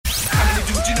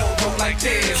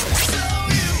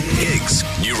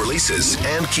releases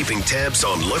and keeping tabs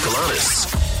on local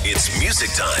artists. It's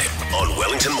music time on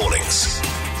Wellington Mornings.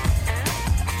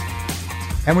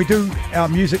 And we do our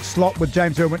music slot with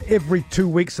James Irwin every 2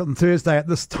 weeks on Thursday at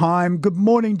this time. Good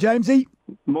morning, Jamesy.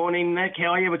 Morning, Nick.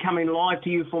 How are you? We're coming live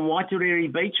to you from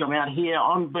Waitarere Beach. I'm out here.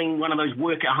 I'm being one of those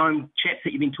work-at-home chaps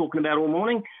that you've been talking about all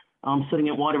morning. I'm sitting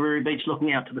at Waitarere Beach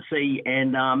looking out to the sea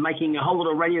and making a whole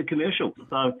lot of radio commercials.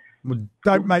 So, well,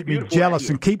 don't make me jealous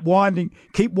and keep winding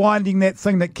that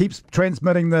thing that keeps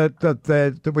transmitting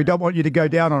that we don't want you to go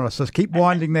down on us. Just keep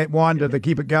winding that winder to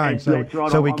keep it going. That's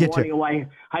right. So we get you. Away.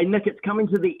 Hey, Nick, it's coming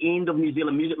to the end of New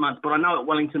Zealand Music Month, but I know at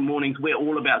Wellington Mornings we're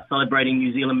all about celebrating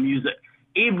New Zealand music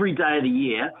every day of the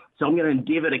year. So I'm going to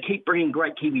endeavour to keep bringing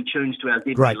great Kiwi tunes to our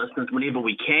ZB listeners whenever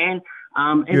we can.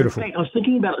 And Beautiful. In fact, I was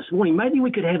thinking about it this morning. Maybe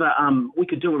we could have we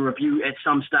could do a review at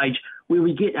some stage where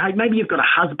we get, hey, maybe you've got a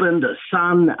husband, a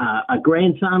son, a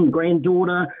grandson,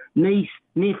 granddaughter, niece,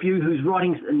 nephew who's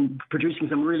writing and producing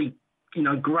some really,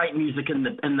 great music in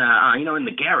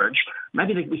the garage.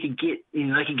 Maybe we could get,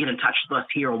 they could get in touch with us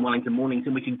here on Wellington Mornings,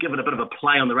 and we could give it a bit of a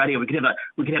play on the radio. We could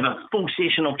have a full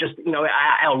session of just,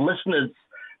 our listeners,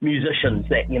 musicians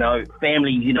that,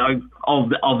 families, of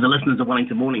the listeners of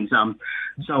Wellington Mornings.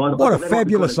 What a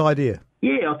fabulous idea.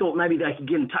 Yeah, I thought maybe they could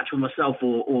get in touch with myself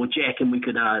or Jack, and we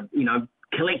could,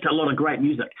 collect a lot of great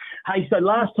music. Hey, so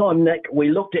last time, Nick, we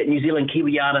looked at New Zealand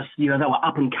Kiwi artists. They were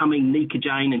up and coming, Nika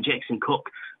Jane and Jackson Cook.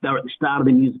 They were at the start of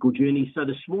their musical journey. So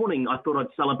this morning, I thought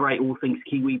I'd celebrate all things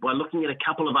Kiwi by looking at a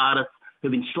couple of artists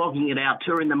who've been slogging it out,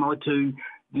 touring the motu,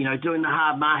 doing the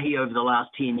hard mahi over the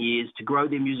last 10 years to grow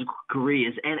their musical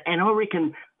careers. And I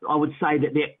reckon I would say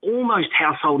that they're almost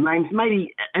household names.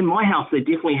 Maybe in my house, they're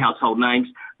definitely household names.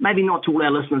 Maybe not to all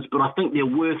our listeners, but I think they're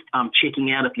worth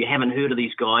checking out if you haven't heard of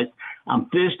these guys.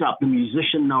 First up, the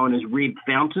musician known as Reb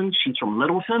Fountain. She's from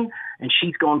Littleton, and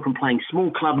she's gone from playing small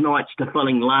club nights to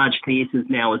filling large theatres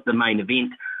now as the main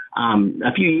event.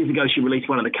 A few years ago, she released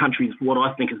one of the country's, what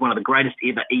I think is one of the greatest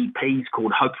ever EPs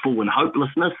called Hopeful and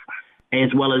Hopelessness,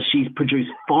 as well as she's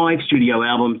produced 5 studio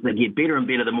albums that get better and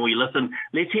better the more you listen.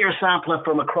 Let's hear a sampler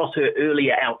from across her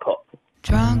earlier output.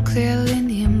 Drunk little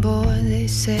Indian boy, they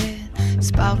said,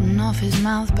 spouting off his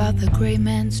mouth about the great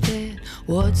man's dead.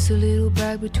 What's the little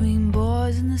brag between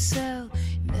boys in the cell?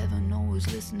 You never know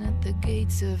who's listening at the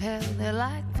gates of hell. They're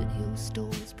like video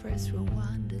stores, press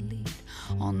rewind, delete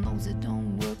on those that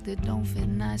don't work, that don't fit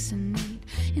nice and neat.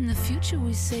 In the future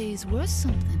we say is worth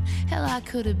something. Hell, I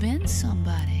could have been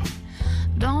somebody.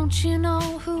 Don't you know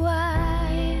who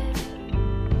I am?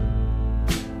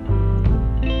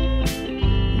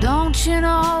 Don't you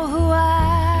know who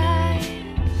I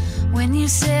am? When you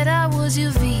said I was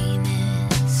your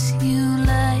Venus, you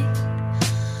lied.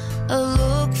 A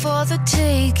look for the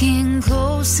taking,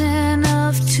 close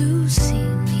enough to see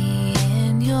me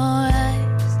in your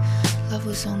eyes. Love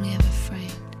was only ever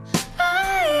framed.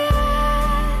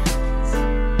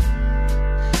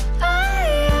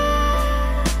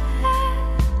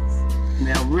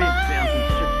 Now, Red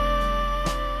Fountain's just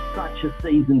such a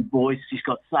seasoned voice. She's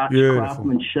got such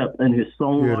craftsmanship in her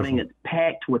songwriting. It's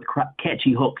packed with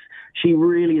catchy hooks. She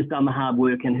really has done the hard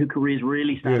work, and her career's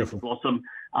really started to blossom.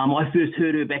 I first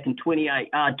heard her back in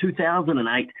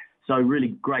 2008, so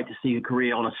really great to see her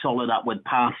career on a solid upward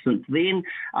path since then.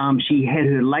 She had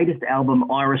her latest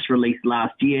album, Iris, released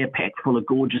last year, packed full of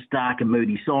gorgeous, dark and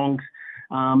moody songs.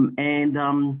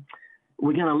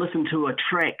 We're going to listen to a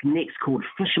track next called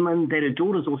Fisherman that her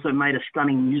daughter's also made a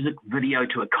stunning music video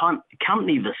to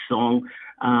accompany this song.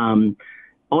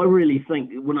 I really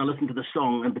think when I listen to the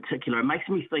song in particular, it makes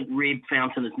me think Reb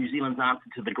Fountain is New Zealand's answer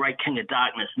to the great king of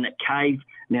darkness, Nick Cave.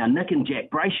 Now, Nick and Jack,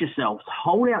 brace yourselves.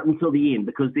 Hold out until the end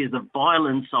because there's a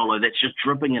violin solo that's just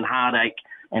dripping in heartache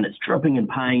and it's dripping in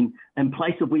pain in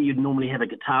place of where you'd normally have a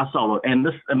guitar solo. And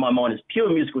this, in my mind, is pure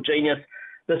musical genius.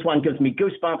 This one gives me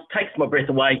goosebumps, takes my breath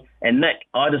away. And Nick,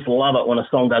 I just love it when a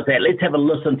song does that. Let's have a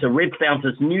listen to Reb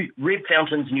Fountain's new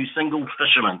single,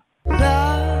 Fisherman.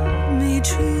 Love me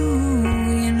true,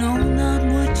 you know not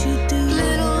what you do.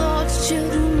 Little Lord's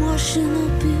children washing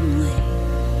up in wave.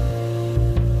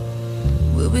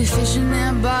 We'll be fishing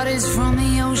their bodies from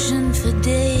the ocean for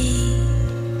days,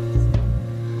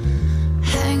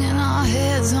 hanging our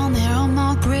heads on their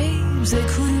unmarked graves. They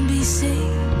couldn't be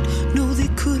saved, no, they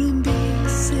couldn't be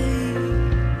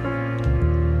saved.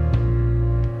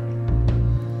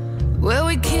 Well,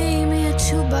 we came here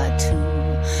 2 by 2,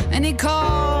 and he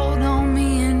called on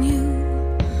me and you.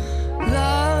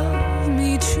 Love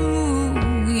me true,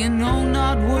 you know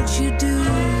not what you do.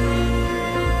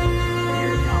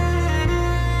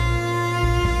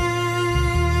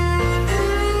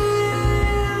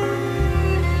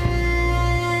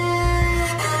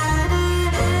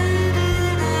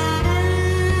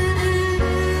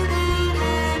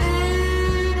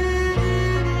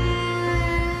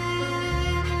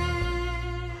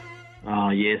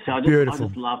 So I Beautiful.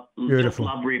 just love Beautiful.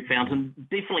 Red Fountain.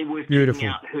 Definitely worth Beautiful. checking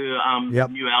out her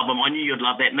Yep. new album. I knew you'd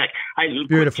love that, Mick. Hey, quick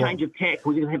Beautiful. change of tack.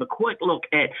 We're going to have a quick look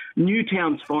at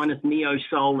Newtown's finest neo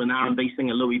soul and R&B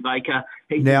singer Louis Baker.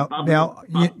 He's Now,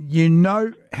 been you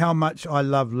know how much I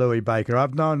love Louis Baker.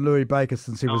 I've known Louis Baker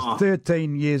since he was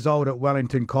 13 years old at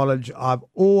Wellington College. I've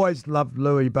always loved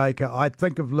Louis Baker. I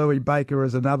think of Louis Baker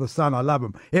as another son. I love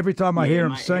him. Every time I hear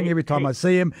him sing, every time I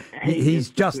see him,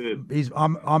 he's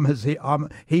one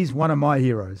of my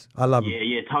heroes. I love him.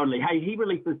 Yeah, totally. Hey, he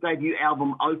released his debut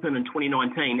album Open in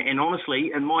 2019, and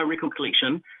honestly, in my record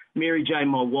collection, Mary Jane,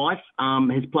 my wife,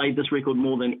 has played this record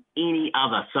more than any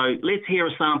other. So let's hear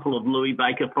a sample of Louis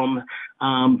Baker from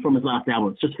his last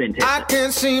album. It's just fantastic. I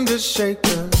can't seem to shake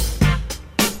the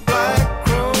black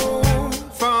robe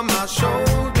from my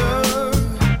shoulder.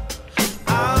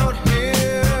 Out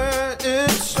here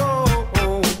it's so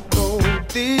cold.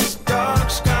 These dark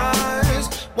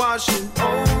skies washing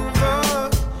over.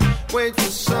 Wait for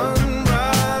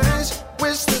sunrise.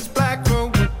 Wish this black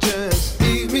robe would just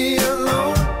leave me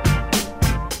alone.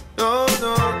 No,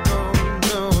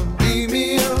 leave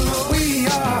me alone. We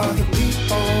are the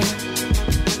people.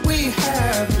 We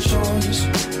have a choice.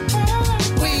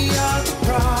 We are the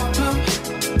problem.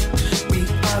 We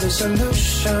are the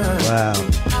solution. Wow.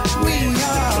 We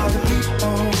are the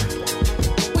people.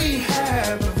 We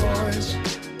have a voice.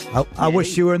 I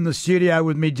wish you were in the studio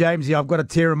with me, Jamesy. I've got a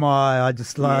tear in my eye.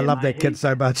 I love that kid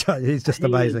so much. He's just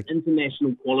amazing.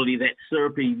 International quality, that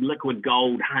syrupy, liquid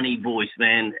gold, honey voice,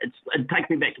 man. It takes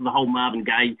me back to the whole Marvin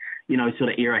Gaye,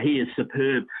 sort of era. He is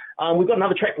superb. We've got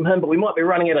another track from him, but we might be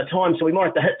running out of time, so we might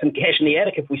have to hit some Cash in the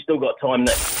Attic if we still got time,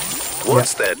 Nick.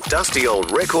 What's that dusty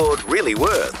old record really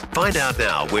worth? Find out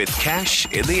now with Cash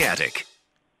in the Attic.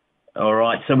 All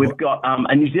right, so we've got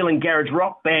a New Zealand garage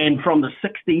rock band from the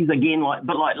 60s, again, like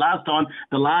last time,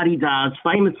 the La-Di-Da's,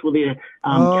 famous for their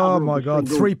Oh, cover my of the God,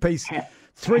 single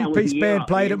three-piece band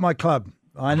played at my club.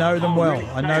 I know them well. Really?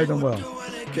 I know them well.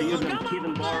 So you've got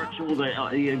Kevin Borich, all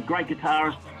the great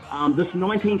guitarist. This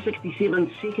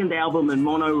 1967 second album in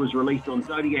mono was released on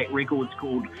Zodiac Records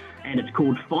and it's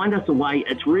called Find Us a Way.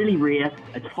 It's really rare.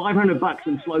 It's $500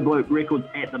 in Slow Boat Records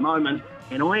at the moment.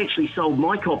 And I actually sold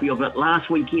my copy of it last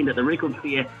weekend at the record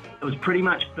fair. It was pretty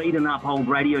much beaten up old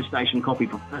radio station copy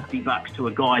for $50 to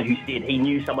a guy who said he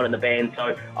knew someone in the band.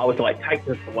 So I was like, take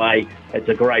this away. It's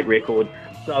a great record.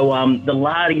 So the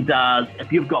La-Di-Da's,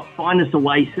 if you've got Find Us a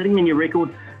Way sitting in your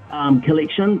record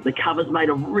collection, the cover's made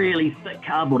of really thick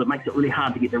cardboard. It makes it really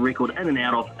hard to get the record in and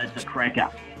out of. It's a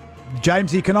cracker.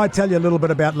 Jamesy, can I tell you a little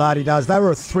bit about La-Di-Da's? They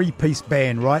were a three-piece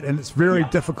band, right? And it's very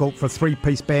difficult for a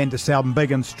three-piece band to sound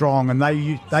big and strong. And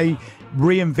they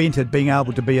reinvented being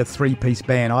able to be a three-piece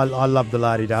band. I love the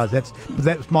La-Di-Da's.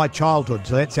 That's my childhood,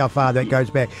 so that's how far that goes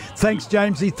back. Thanks,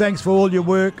 Jamesy. Thanks for all your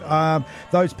work.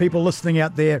 Those people listening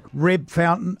out there, Red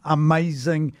Fountain,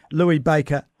 amazing. Louis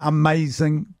Baker,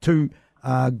 amazing. Two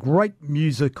great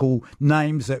musical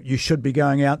names that you should be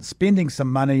going out, spending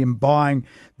some money and buying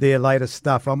their latest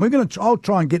stuff. I'll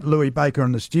try and get Louis Baker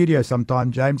in the studio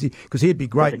sometime, Jamesy, because he'd be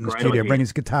great in the studio. Bring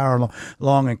his guitar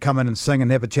along and come in and sing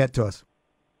and have a chat to us.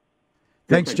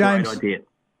 Thanks, James. Great idea.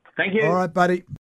 Thank you. All right, buddy.